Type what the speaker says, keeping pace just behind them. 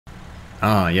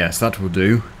Ah, yes, that will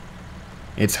do.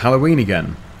 It's Halloween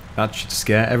again. That should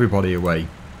scare everybody away.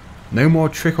 No more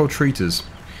trick-or-treaters.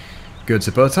 Good,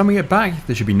 so by the time we get back,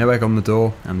 there should be no egg on the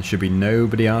door, and there should be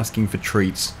nobody asking for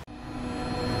treats.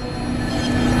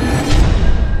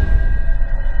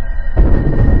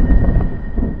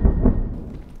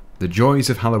 The joys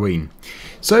of Halloween.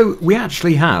 So, we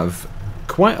actually have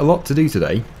quite a lot to do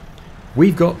today.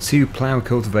 We've got to plough,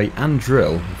 cultivate and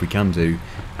drill, if we can do,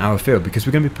 our field, because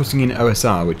we're going to be putting in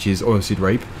OSR, which is oilseed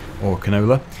rape, or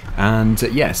canola, and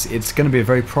yes, it's going to be a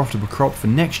very profitable crop for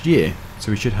next year,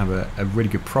 so we should have a really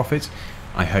good profit,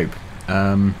 I hope.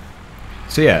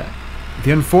 So yeah,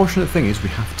 the unfortunate thing is we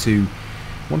have to,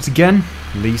 once again,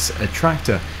 lease a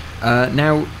tractor.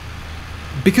 Now,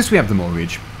 because we have the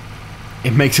mortgage,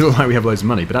 it makes it look like we have loads of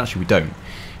money, but actually we don't.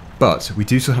 But we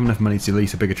do still have enough money to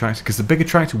lease a bigger tractor, because the bigger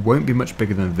tractor won't be much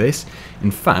bigger than this. In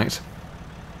fact,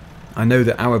 I know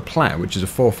that our plough, which is a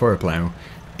 4-furrow plough,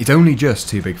 is only just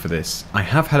too big for this. I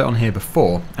have had it on here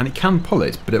before, and it can pull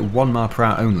it, but at 1 mile per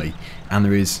hour only, and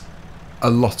there is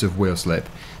a lot of wheel slip.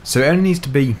 So it only needs to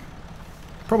be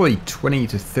probably 20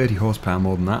 to 30 horsepower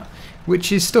more than that,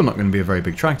 which is still not going to be a very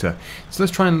big tractor. So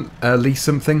let's try and lease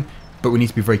something, but we need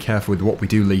to be very careful with what we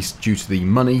do lease due to the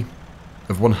money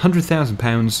of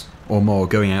 £100,000 or more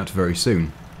going out very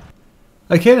soon.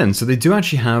 Okay then, so they do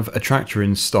actually have a tractor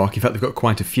in stock. In fact, they've got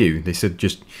quite a few. They said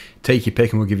just take your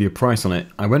pick and we'll give you a price on it.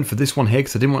 I went for this one here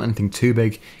because I didn't want anything too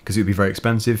big because it would be very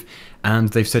expensive, and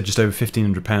they've said just over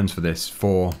 £1,500 for this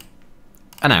for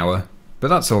an hour. But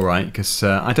that's alright, because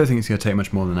I don't think it's going to take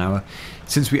much more than an hour,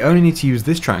 since we only need to use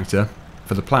this tractor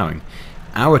for the ploughing.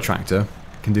 Our tractor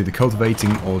can do the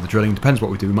cultivating or the drilling, depends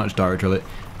what we do. We might just direct drill it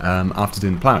after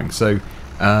doing the ploughing. So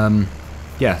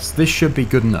yes, this should be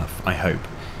good enough, I hope.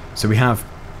 So we have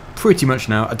pretty much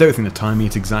now, I don't think the timing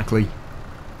it exactly,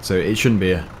 so it shouldn't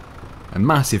be a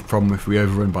massive problem if we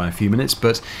overrun by a few minutes,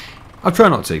 but I'll try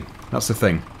not to, that's the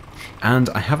thing. And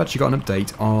I have actually got an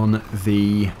update on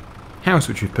the house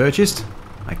which we've purchased.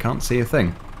 I can't see a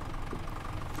thing.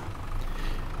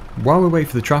 While we wait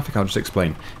for the traffic, I'll just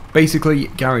explain. Basically,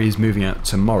 Gary is moving out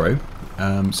tomorrow,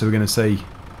 so we're going to say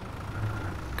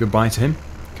goodbye to him,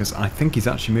 because I think he's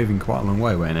actually moving quite a long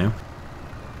way away now.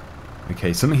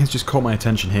 Okay, something has just caught my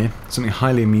attention here, something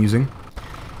highly amusing.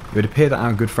 It would appear that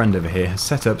our good friend over here has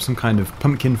set up some kind of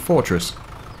pumpkin fortress.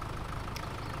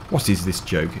 What is this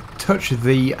joke? Touch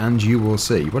thee and you will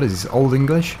see. What is this, Old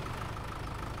English?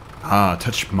 Ah,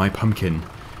 touch my pumpkin.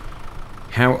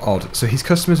 How odd. So his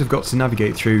customers have got to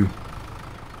navigate through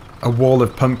a wall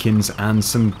of pumpkins and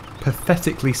some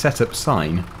pathetically set up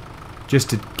sign just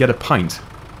to get a pint.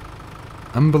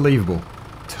 Unbelievable.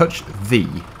 Touch thee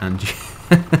and you...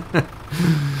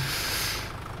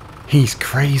 He's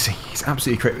crazy. He's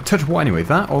absolutely crazy. Touch what anyway?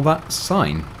 That or that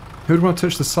sign? Who would want to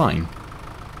touch the sign?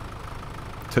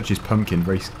 Touch his pumpkin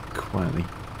very quietly.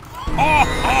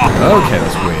 Okay,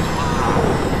 that's weird.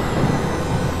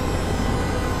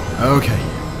 Okay.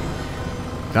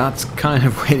 That's kind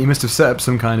of weird. He must have set up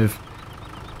some kind of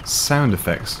sound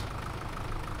effects.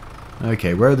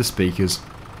 Okay, where are the speakers?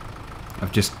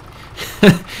 I've just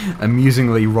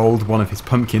amusingly rolled one of his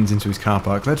pumpkins into his car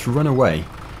park. Let's run away.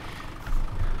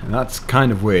 And that's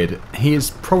kind of weird. He is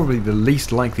probably the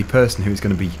least likely person who is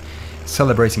going to be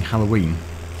celebrating Halloween.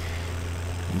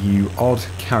 You odd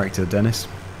character, Dennis.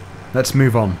 Let's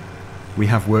move on. We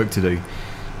have work to do.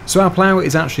 So our plough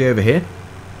is actually over here.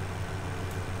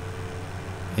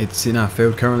 It's in our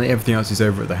field currently. Everything else is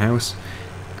over at the house.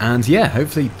 And yeah,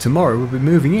 hopefully tomorrow we'll be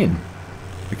moving in.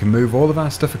 We can move all of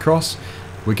our stuff across.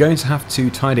 We're going to have to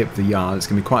tidy up the yard. It's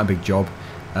going to be quite a big job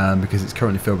because it's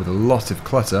currently filled with a lot of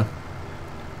clutter.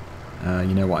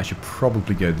 You know what, I should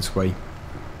probably go this way.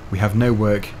 We have no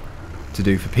work to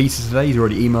do for Peter today. He's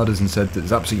already emailed us and said that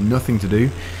there's absolutely nothing to do,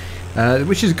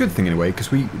 which is a good thing in a way,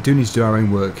 because we do need to do our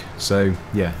own work. So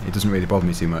yeah, it doesn't really bother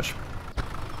me too much.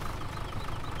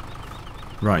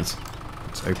 Right,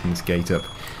 let's open this gate up.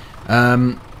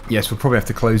 Yes, we'll probably have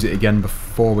to close it again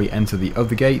before we enter the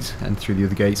other gate, and through the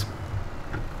other gate.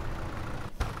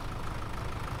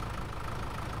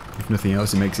 If nothing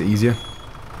else, it makes it easier.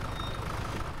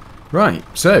 Right,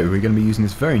 so we're going to be using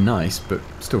this very nice, but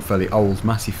still fairly old,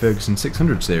 Massey Ferguson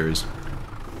 600 series.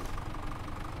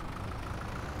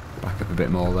 Back up a bit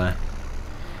more there.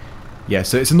 Yeah,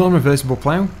 so it's a non-reversible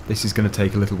plough. This is going to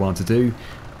take a little while to do,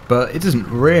 but it doesn't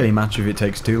really matter if it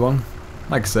takes too long.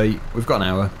 Like I say, we've got an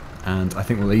hour, and I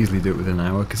think we'll easily do it within an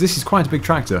hour, because this is quite a big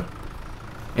tractor.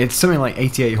 It's something like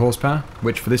 88 horsepower,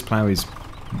 which for this plough is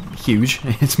huge.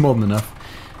 It's more than enough.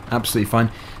 Absolutely fine.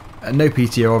 No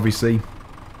PTO, obviously.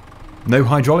 No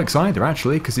hydraulics either,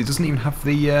 actually, because it doesn't even have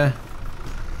the...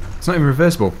 it's not even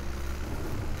reversible.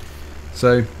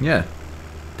 So, yeah,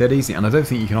 dead easy. And I don't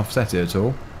think you can offset it at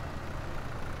all.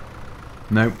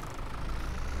 No.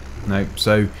 No.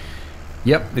 So,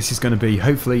 yep, this is going to be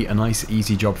hopefully a nice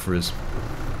easy job for us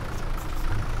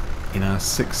in our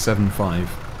 675.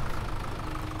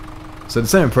 So the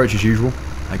same approach as usual.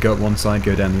 I go up one side,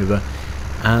 go down the other,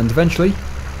 and eventually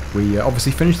we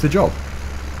obviously finish the job.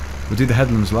 We'll do the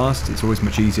headlands last. It's always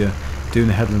much easier doing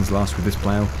the headlands last with this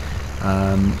plough.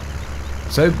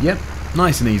 So, yep,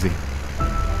 nice and easy.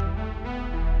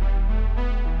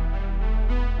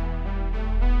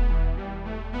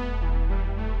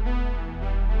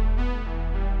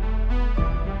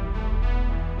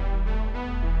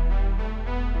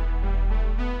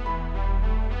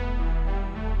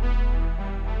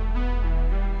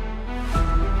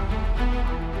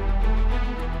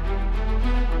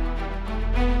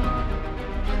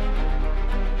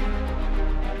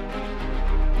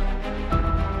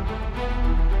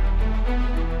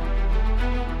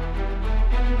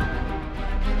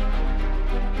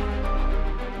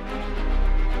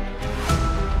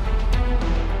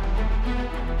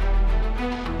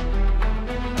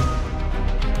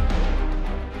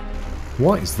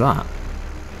 What is that?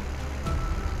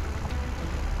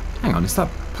 Hang on, it's that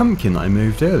pumpkin that I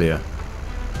moved earlier.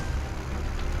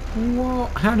 What?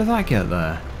 How did that get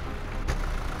there?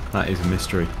 That is a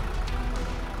mystery.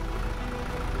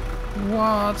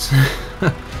 What?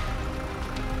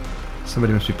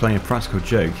 Somebody must be playing a practical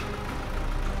joke.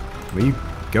 Will you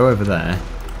go over there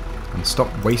and stop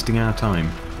wasting our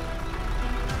time?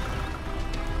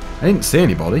 I didn't see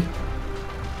anybody.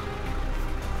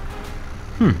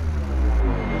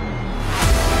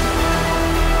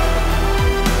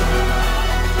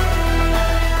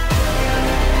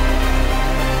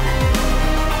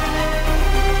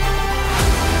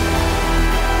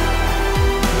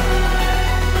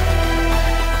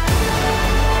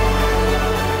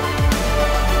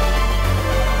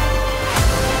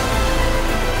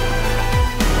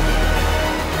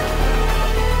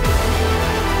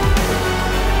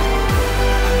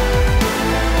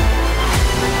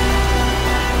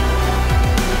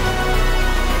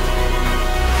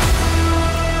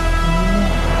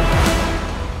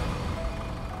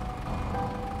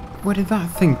 Where did that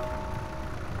thing...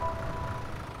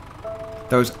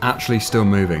 That was actually still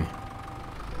moving.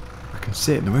 I can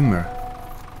see it in the wing mirror.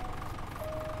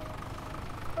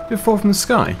 Did it fall from the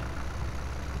sky?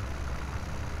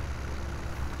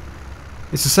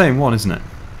 It's the same one, isn't it?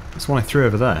 It's the one I threw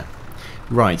over there.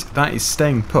 Right, that is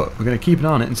staying put. We're going to keep an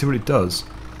eye on it and see what it does.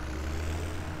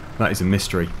 That is a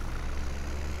mystery.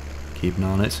 Keep an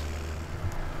eye on it.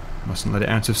 Mustn't let it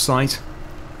out of sight.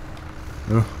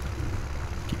 Oh.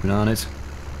 Keep an eye on it.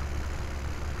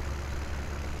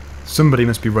 Somebody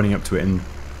must be running up to it and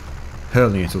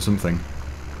hurling it or something.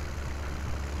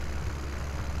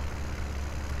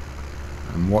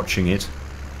 I'm watching it.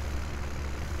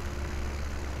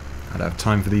 I don't have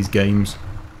time for these games.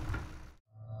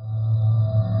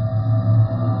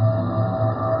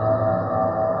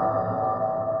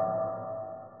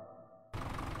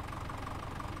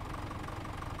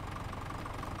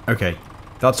 Okay,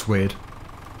 that's weird.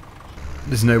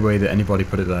 There's no way that anybody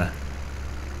put it there.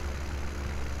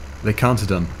 They can't have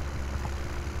done.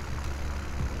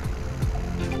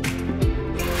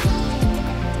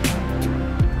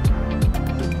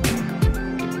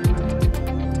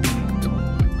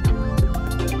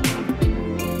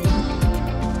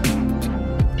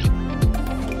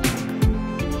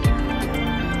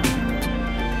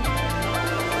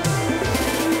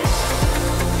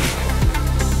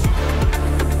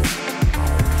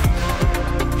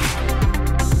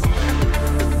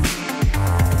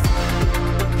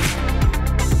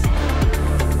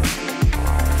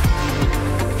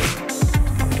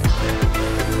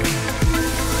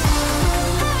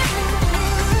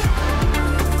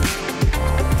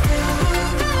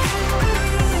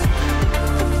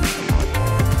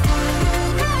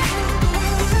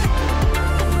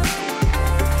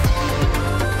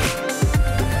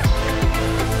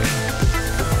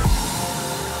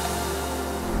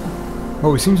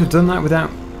 Well, we seem to have done that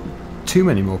without too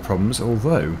many more problems,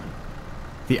 although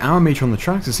the hour meter on the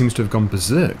tractor seems to have gone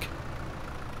berserk.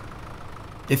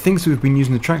 It thinks we've been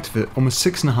using the tractor for almost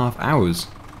 6.5 hours,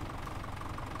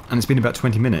 and it's been about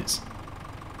 20 minutes,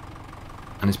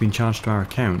 and it's been charged to our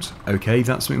account. Okay,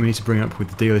 that's something we need to bring up with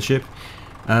the dealership.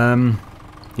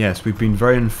 Yes, we've been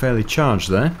very unfairly charged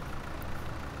there.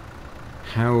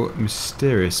 How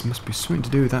mysterious. Must be something to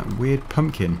do with that weird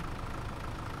pumpkin.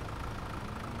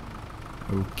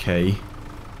 Okay.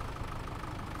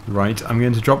 Right, I'm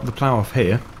going to drop the plough off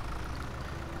here.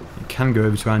 It can go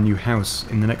over to our new house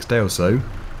in the next day or so.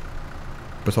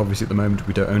 but obviously at the moment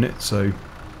we don't own it, so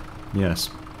yes.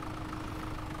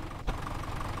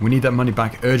 We need that money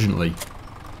back urgently.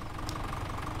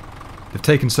 They've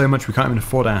taken so much we can't even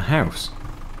afford our house.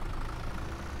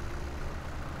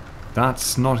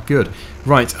 That's not good.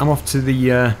 Right, I'm off to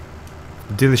the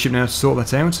dealership now to sort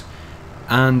that out.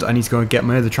 And I need to go and get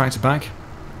my other tractor back.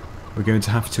 We're going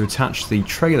to have to attach the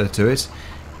trailer to it.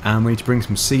 And we need to bring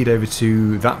some seed over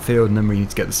to that field, and then we need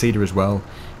to get the seeder as well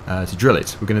to drill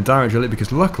it. We're going to direct drill it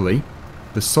because luckily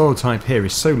the soil type here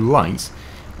is so light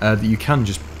that you can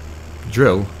just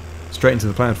drill straight into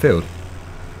the ploughed field.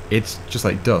 It's just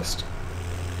like dust.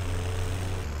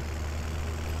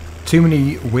 Too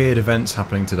many weird events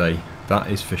happening today,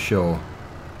 that is for sure.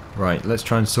 Right, let's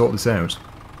try and sort this out.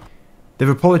 They've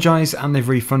apologised and they've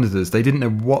refunded us. They didn't know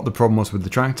what the problem was with the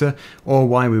tractor or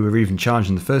why we were even charged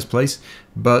in the first place.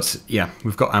 But yeah,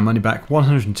 we've got our money back,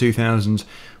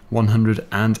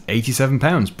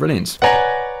 £102,187. Brilliant.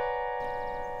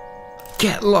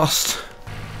 Get lost.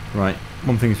 Right,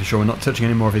 one thing is for sure, we're not touching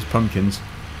any more of his pumpkins.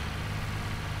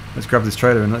 Let's grab this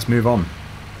trailer and let's move on.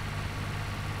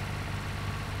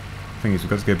 Thing is, we've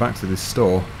got to go back to this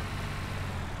store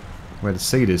where the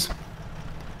seed is.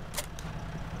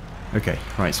 Okay,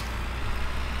 right.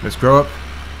 Let's grow up.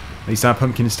 At least our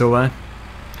pumpkin is still there.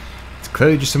 It's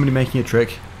clearly just somebody making a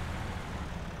trick.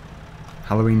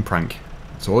 Halloween prank.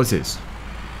 That's all it is.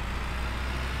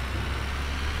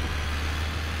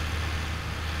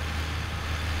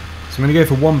 So I'm going to go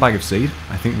for 1 bag of seed.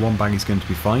 I think 1 bag is going to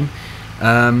be fine.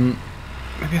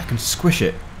 Maybe I can squish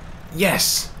it.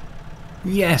 Yes!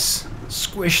 Yes!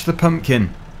 Squish the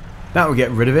pumpkin. That will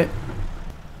get rid of it.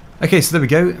 Okay, so there we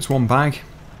go. It's 1 bag.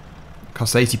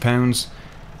 Costs £80.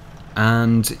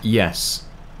 And yes,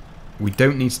 we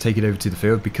don't need to take it over to the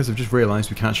field because I've just realised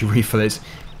we can actually refill it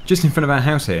just in front of our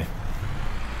house here.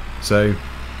 So,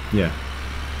 yeah.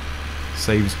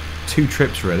 Saves 2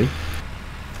 trips really.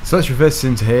 So let's reverse it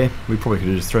into here. We probably could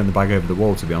have just thrown the bag over the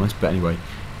wall to be honest, but anyway.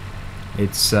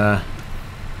 It's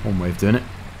one way of doing it.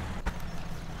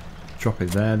 Drop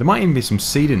it there. There might even be some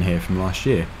seed in here from last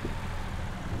year.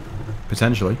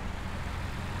 Potentially.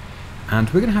 And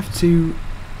we're going to have to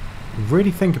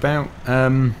really think about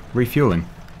refueling.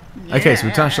 Okay, so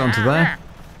we attached it onto there.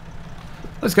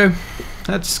 Let's go.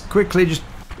 Let's quickly just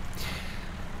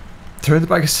throw the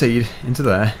bag of seed into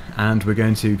there and we're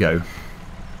going to go.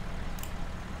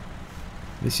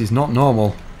 This is not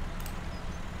normal.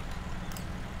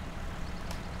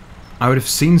 I would have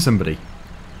seen somebody.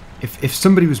 If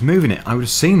somebody was moving it, I would have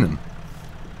seen them.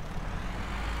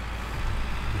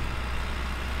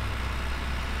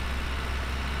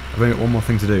 I've only got one more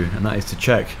thing to do, and that is to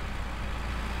check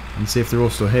and see if they're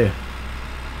all still here.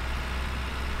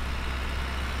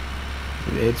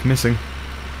 It's missing,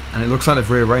 and it looks like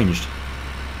they've rearranged.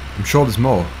 I'm sure there's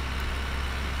more.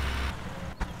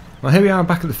 Well, here we are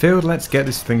back at the field. Let's get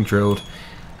this thing drilled,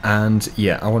 and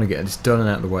yeah, I want to get this done and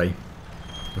out of the way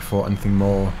before anything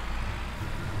more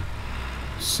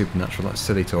supernatural, that's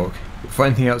silly talk, before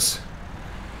anything else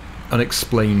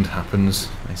unexplained happens,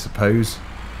 I suppose.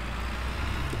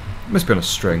 It must be on a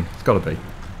string, it's got to be.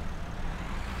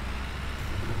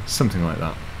 Something like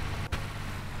that.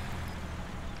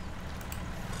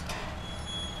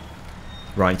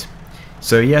 Right,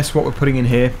 so yes, what we're putting in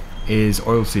here is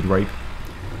oilseed rape,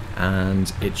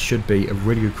 and it should be a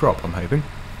really good crop, I'm hoping.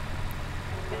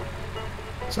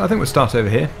 So I think we'll start over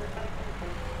here.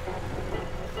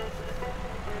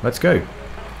 Let's go.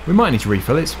 We might need to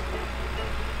refill it.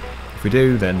 If we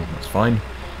do, then that's fine.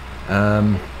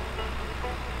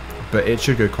 But it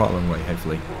should go quite a long way,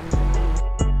 hopefully.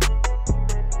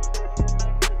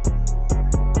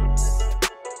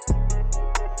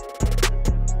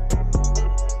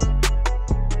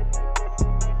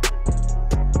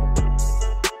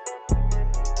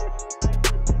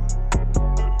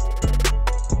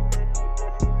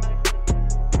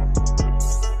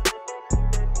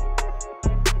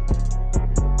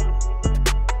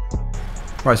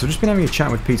 Right, so I've just been having a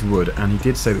chat with Peter Wood, and he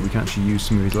did say that we can actually use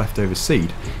some of his leftover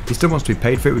seed. He still wants to be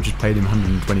paid for it, we just paid him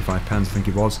 £125, I think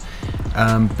it was.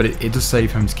 But it does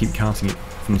save having to keep carting it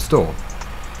from the store.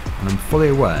 And I'm fully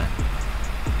aware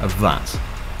of that.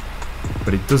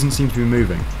 But it doesn't seem to be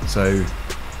moving, so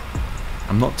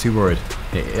I'm not too worried.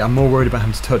 I'm more worried about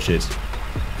having to touch it,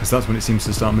 because that's when it seems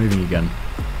to start moving again.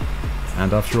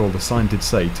 And after all, the sign did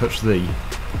say, touch thee,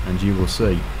 and you will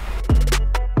see.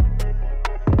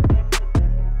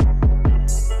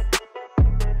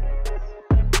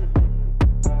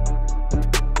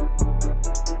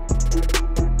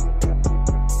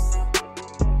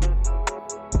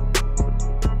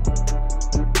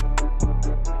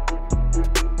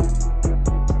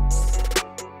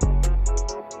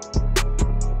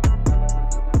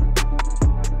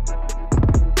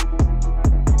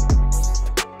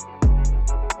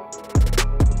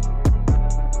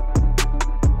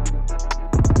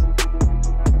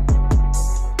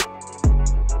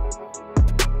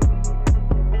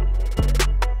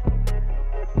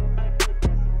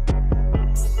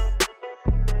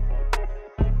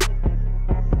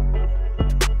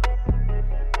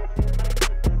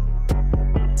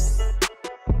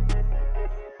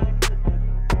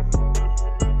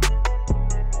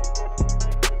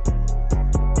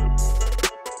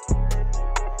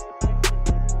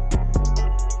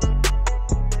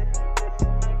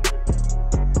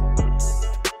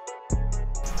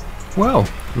 Well,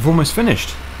 we've almost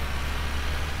finished.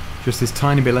 Just this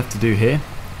tiny bit left to do here,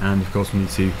 and of course we need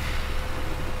to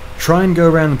try and go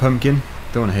around the pumpkin.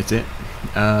 Don't want to hit it.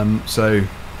 So,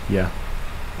 yeah.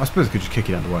 I suppose I could just kick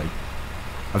it out of the way.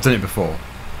 I've done it before.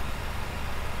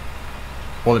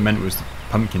 All it meant was the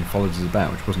pumpkin followed us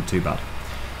about, which wasn't too bad.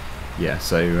 Yeah,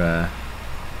 so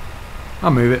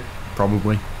I'll move it,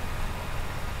 probably.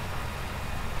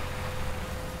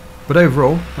 But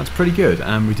overall, that's pretty good,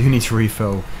 and we do need to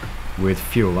refill with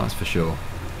fuel, that's for sure,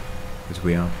 because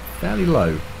we are fairly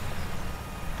low.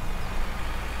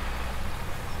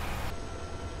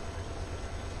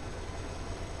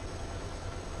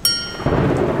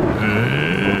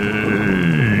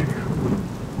 Hey,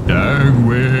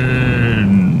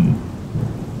 Dagwin,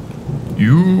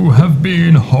 you have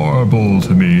been horrible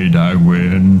to me,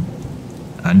 Dagwin,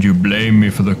 and you blame me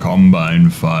for the Combine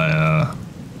fire.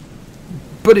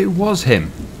 But it was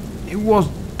him. It was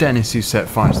Dennis who set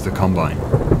fire to the Combine.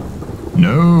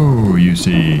 No, you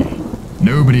see,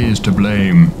 nobody is to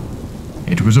blame.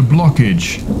 It was a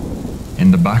blockage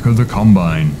in the back of the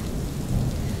Combine.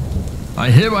 I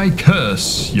hereby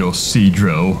curse your seed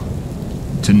drill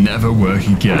to never work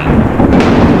again.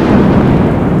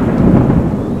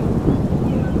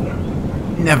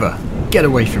 Never. Get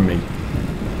away from me.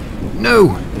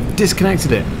 No!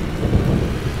 Disconnected it.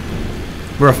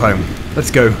 We're off home. Let's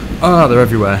go. Ah, they're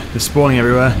everywhere. They're spawning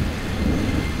everywhere.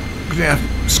 Yeah,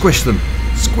 squish them.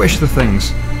 Squish the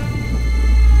things.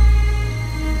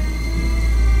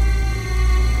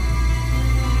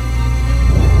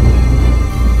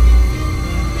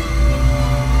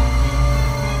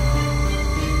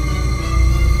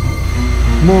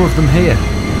 More of them here.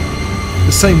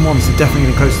 The same ones are definitely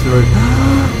getting close to the road.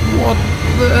 What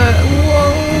the...